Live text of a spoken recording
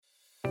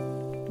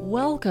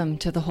Welcome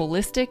to the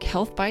Holistic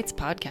Health Bites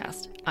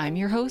podcast. I'm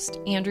your host,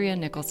 Andrea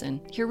Nicholson,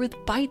 here with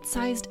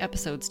bite-sized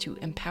episodes to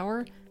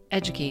empower,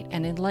 educate,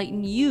 and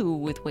enlighten you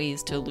with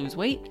ways to lose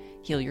weight,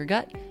 heal your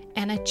gut,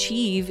 and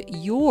achieve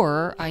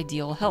your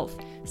ideal health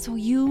so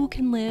you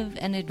can live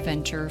an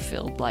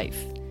adventure-filled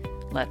life.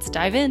 Let's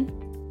dive in.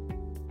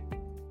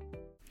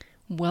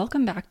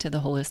 Welcome back to the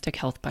Holistic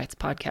Health Bites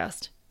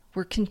podcast.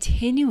 We're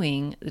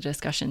continuing the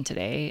discussion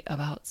today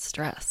about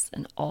stress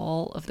and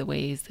all of the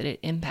ways that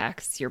it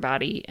impacts your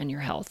body and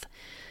your health.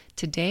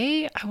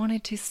 Today, I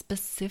wanted to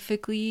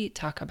specifically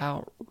talk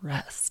about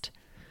rest.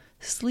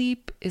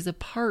 Sleep is a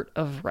part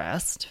of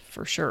rest,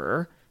 for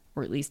sure,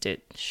 or at least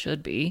it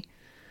should be.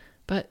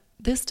 But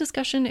this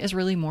discussion is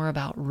really more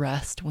about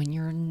rest when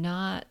you're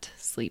not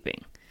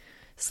sleeping.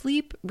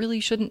 Sleep really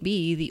shouldn't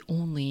be the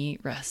only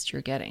rest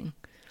you're getting.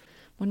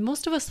 When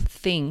most of us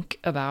think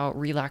about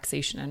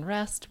relaxation and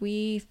rest,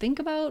 we think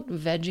about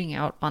vegging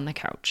out on the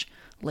couch,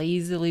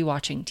 lazily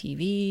watching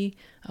TV,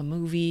 a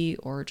movie,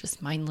 or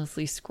just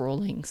mindlessly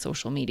scrolling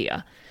social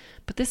media.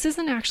 But this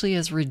isn't actually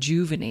as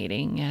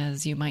rejuvenating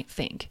as you might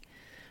think.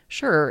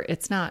 Sure,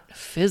 it's not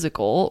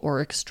physical or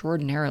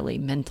extraordinarily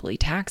mentally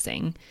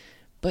taxing,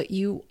 but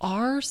you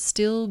are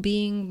still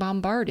being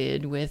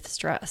bombarded with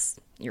stress.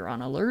 You're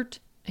on alert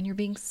and you're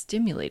being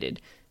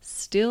stimulated,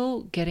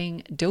 still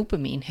getting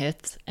dopamine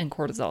hits and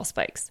cortisol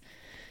spikes.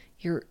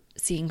 You're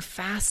seeing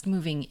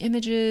fast-moving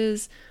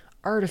images,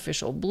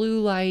 artificial blue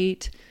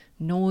light,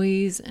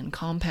 noise and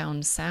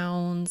compound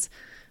sounds,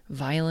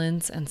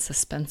 violence and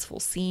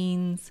suspenseful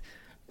scenes,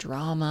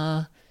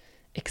 drama,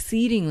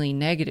 exceedingly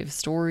negative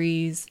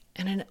stories,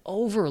 and an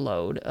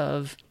overload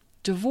of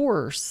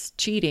divorce,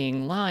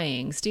 cheating,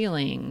 lying,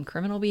 stealing,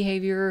 criminal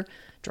behavior,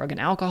 drug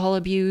and alcohol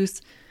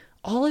abuse.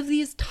 All of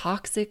these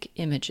toxic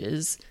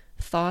images,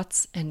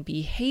 thoughts, and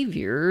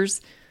behaviors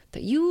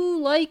that you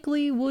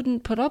likely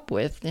wouldn't put up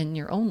with in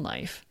your own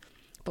life.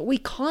 But we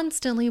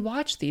constantly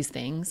watch these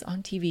things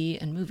on TV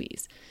and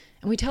movies,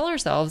 and we tell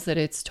ourselves that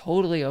it's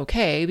totally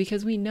okay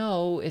because we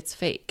know it's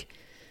fake.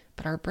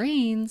 But our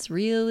brains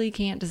really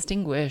can't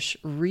distinguish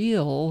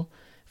real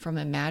from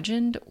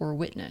imagined or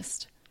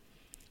witnessed.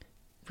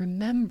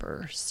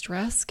 Remember,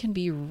 stress can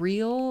be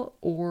real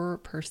or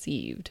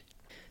perceived.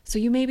 So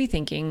you may be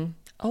thinking,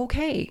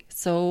 okay,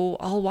 so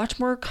I'll watch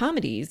more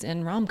comedies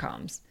and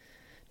rom-coms,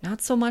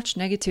 not so much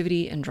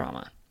negativity and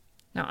drama.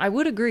 Now, I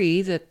would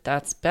agree that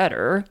that's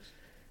better,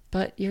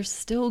 but you're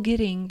still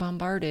getting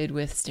bombarded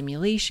with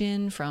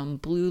stimulation from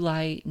blue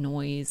light,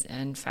 noise,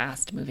 and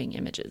fast-moving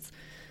images.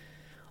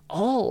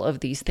 All of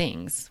these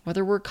things,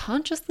 whether we're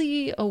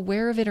consciously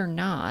aware of it or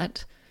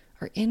not,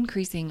 are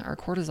increasing our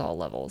cortisol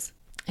levels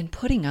and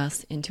putting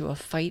us into a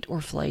fight or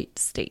flight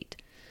state.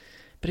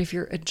 But if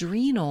your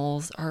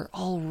adrenals are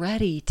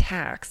already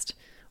taxed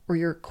or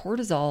your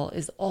cortisol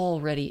is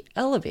already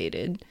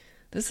elevated,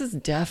 this is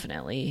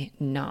definitely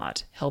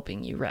not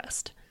helping you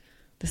rest.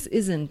 This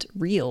isn't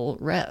real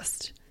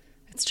rest.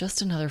 It's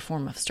just another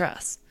form of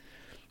stress.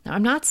 Now,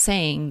 I'm not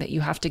saying that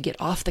you have to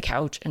get off the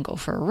couch and go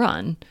for a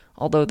run.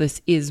 Although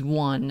this is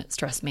one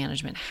stress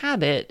management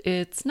habit,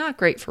 it's not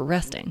great for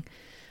resting.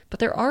 But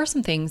there are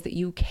some things that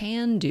you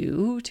can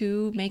do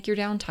to make your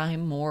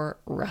downtime more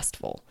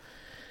restful.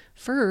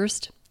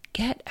 First,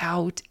 get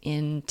out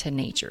into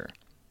nature.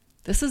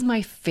 This is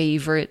my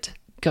favorite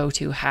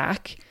go-to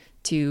hack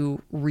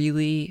to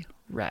really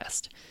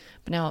rest.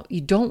 But now,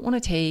 you don't want to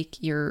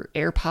take your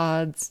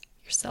AirPods,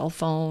 your cell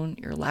phone,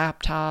 your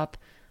laptop,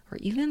 or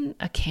even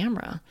a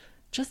camera.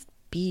 Just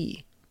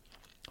be.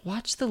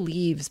 Watch the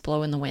leaves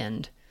blow in the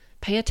wind.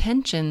 Pay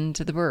attention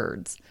to the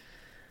birds.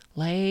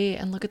 Lay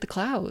and look at the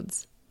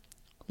clouds.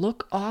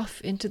 Look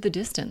off into the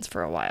distance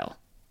for a while.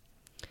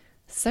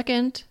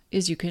 Second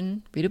is you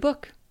can read a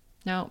book.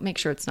 Now, make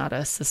sure it's not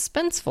a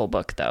suspenseful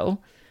book, though.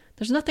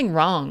 There's nothing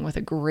wrong with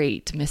a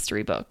great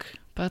mystery book,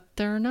 but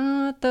they're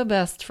not the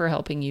best for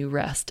helping you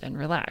rest and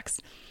relax.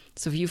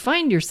 So if you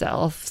find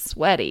yourself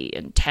sweaty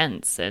and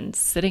tense and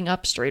sitting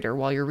up straighter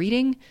while you're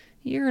reading,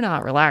 you're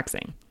not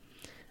relaxing.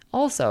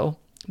 Also,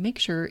 make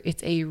sure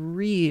it's a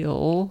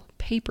real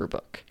paper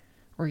book,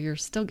 or you're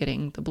still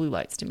getting the blue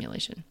light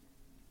stimulation.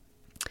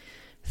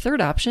 Third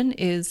option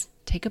is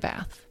take a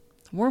bath.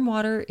 Warm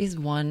water is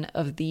one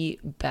of the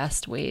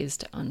best ways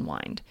to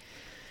unwind.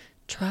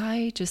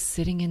 Try just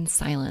sitting in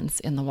silence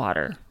in the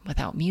water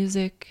without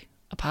music,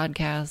 a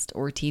podcast,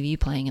 or TV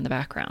playing in the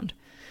background.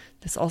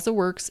 This also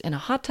works in a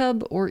hot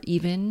tub or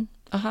even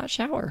a hot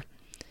shower.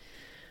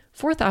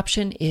 Fourth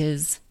option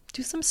is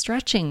do some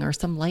stretching or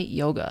some light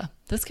yoga.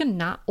 This can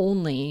not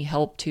only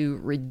help to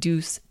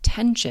reduce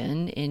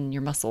tension in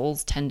your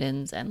muscles,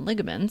 tendons, and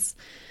ligaments,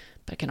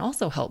 but it can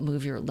also help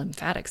move your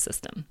lymphatic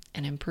system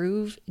and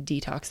improve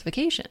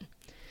detoxification.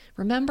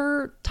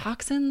 Remember,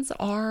 toxins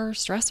are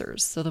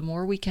stressors, so the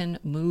more we can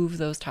move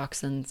those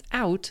toxins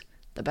out,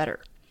 the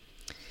better.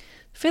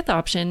 Fifth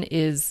option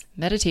is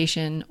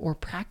meditation or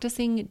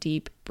practicing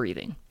deep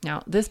breathing.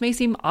 Now, this may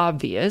seem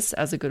obvious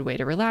as a good way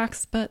to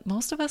relax, but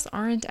most of us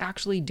aren't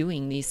actually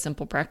doing these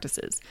simple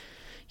practices.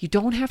 You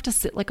don't have to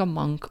sit like a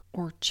monk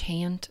or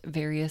chant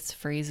various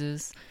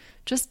phrases.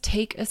 Just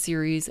take a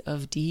series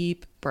of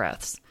deep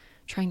breaths,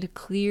 trying to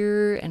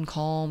clear and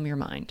calm your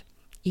mind,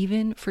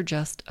 even for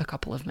just a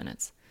couple of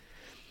minutes.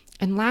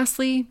 And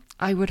lastly,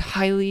 I would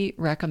highly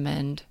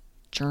recommend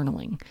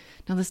journaling.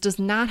 Now, this does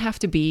not have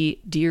to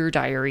be Dear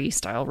Diary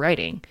style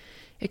writing.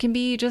 It can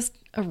be just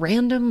a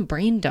random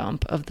brain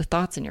dump of the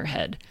thoughts in your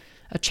head,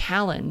 a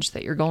challenge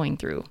that you're going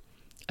through,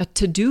 a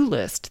to-do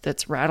list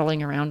that's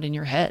rattling around in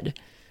your head,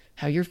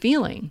 how you're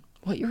feeling,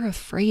 what you're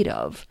afraid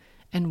of,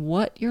 and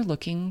what you're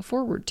looking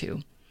forward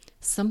to.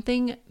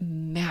 Something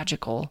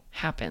magical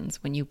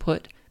happens when you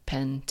put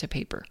pen to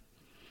paper.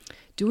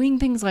 Doing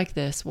things like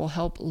this will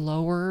help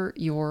lower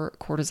your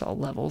cortisol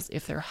levels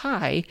if they're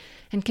high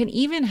and can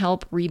even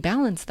help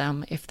rebalance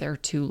them if they're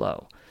too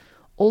low.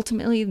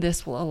 Ultimately,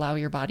 this will allow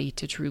your body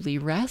to truly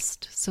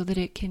rest so that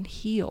it can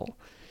heal.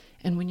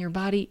 And when your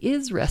body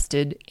is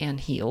rested and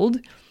healed,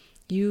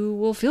 you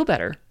will feel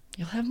better.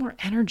 You'll have more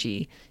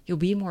energy, you'll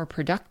be more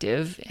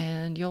productive,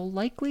 and you'll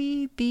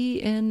likely be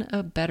in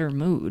a better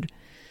mood.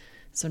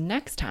 So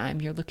next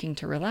time you're looking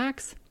to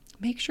relax,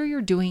 make sure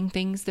you're doing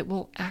things that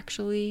will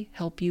actually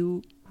help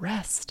you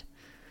rest.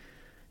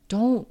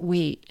 Don't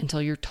wait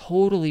until you're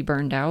totally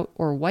burned out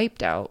or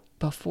wiped out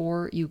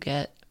before you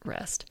get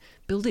rest.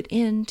 Build it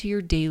into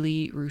your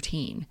daily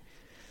routine.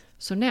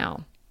 So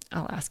now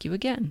I'll ask you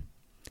again,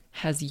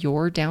 has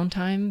your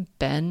downtime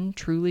been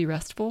truly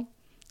restful?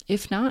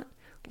 If not,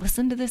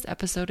 listen to this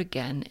episode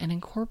again and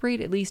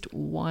incorporate at least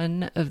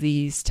one of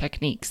these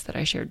techniques that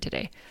I shared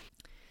today.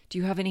 Do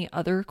you have any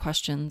other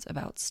questions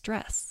about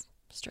stress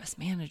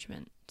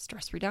management,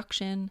 stress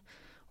reduction,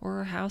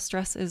 or how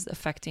stress is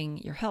affecting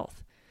your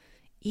health?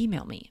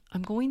 Email me.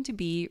 I'm going to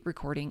be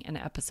recording an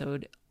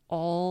episode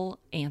all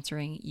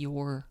answering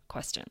your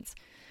questions.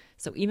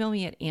 So email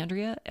me at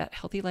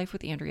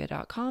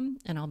andrea@healthylifewithandrea.com,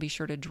 and I'll be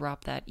sure to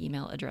drop that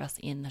email address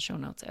in the show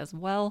notes as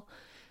well.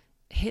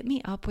 Hit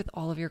me up with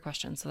all of your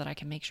questions so that I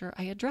can make sure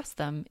I address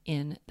them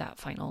in that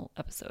final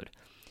episode.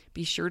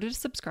 Be sure to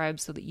subscribe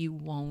so that you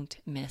won't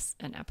miss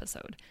an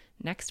episode.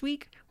 Next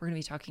week, we're going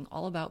to be talking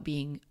all about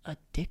being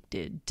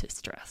addicted to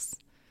stress.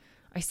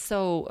 I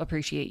so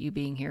appreciate you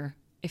being here.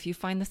 If you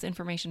find this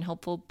information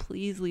helpful,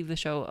 please leave the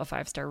show a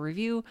 5-star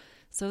review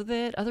so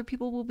that other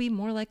people will be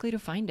more likely to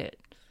find it.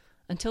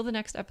 Until the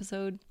next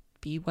episode,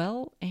 be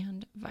well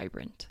and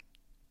vibrant.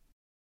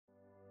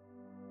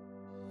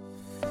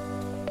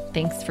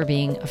 Thanks for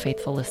being a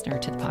faithful listener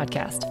to the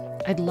podcast.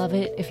 I'd love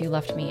it if you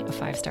left me a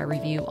 5-star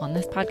review on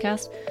this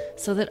podcast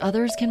so that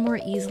others can more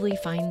easily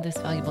find this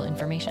valuable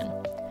information.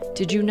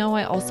 Did you know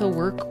I also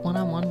work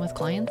one-on-one with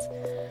clients?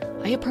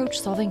 I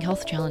approach solving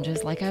health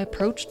challenges like I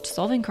approached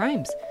solving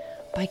crimes,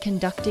 by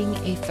conducting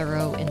a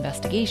thorough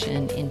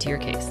investigation into your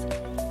case.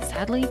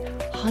 Sadly,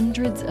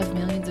 hundreds of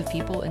millions of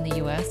people in the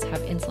US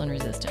have insulin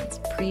resistance,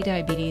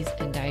 prediabetes,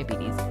 and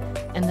diabetes,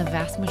 and the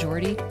vast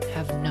majority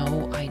have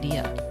no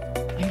idea.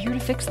 I'm here to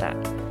fix that.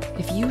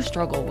 If you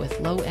struggle with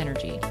low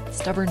energy,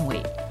 stubborn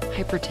weight,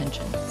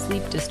 hypertension,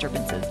 sleep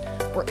disturbances,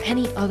 or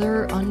any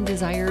other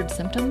undesired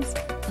symptoms,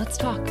 let's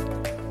talk.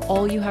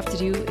 All you have to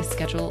do is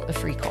schedule a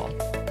free call.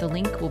 The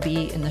link will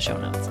be in the show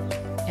notes.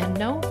 And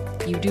no,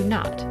 you do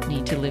not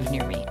need to live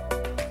near me.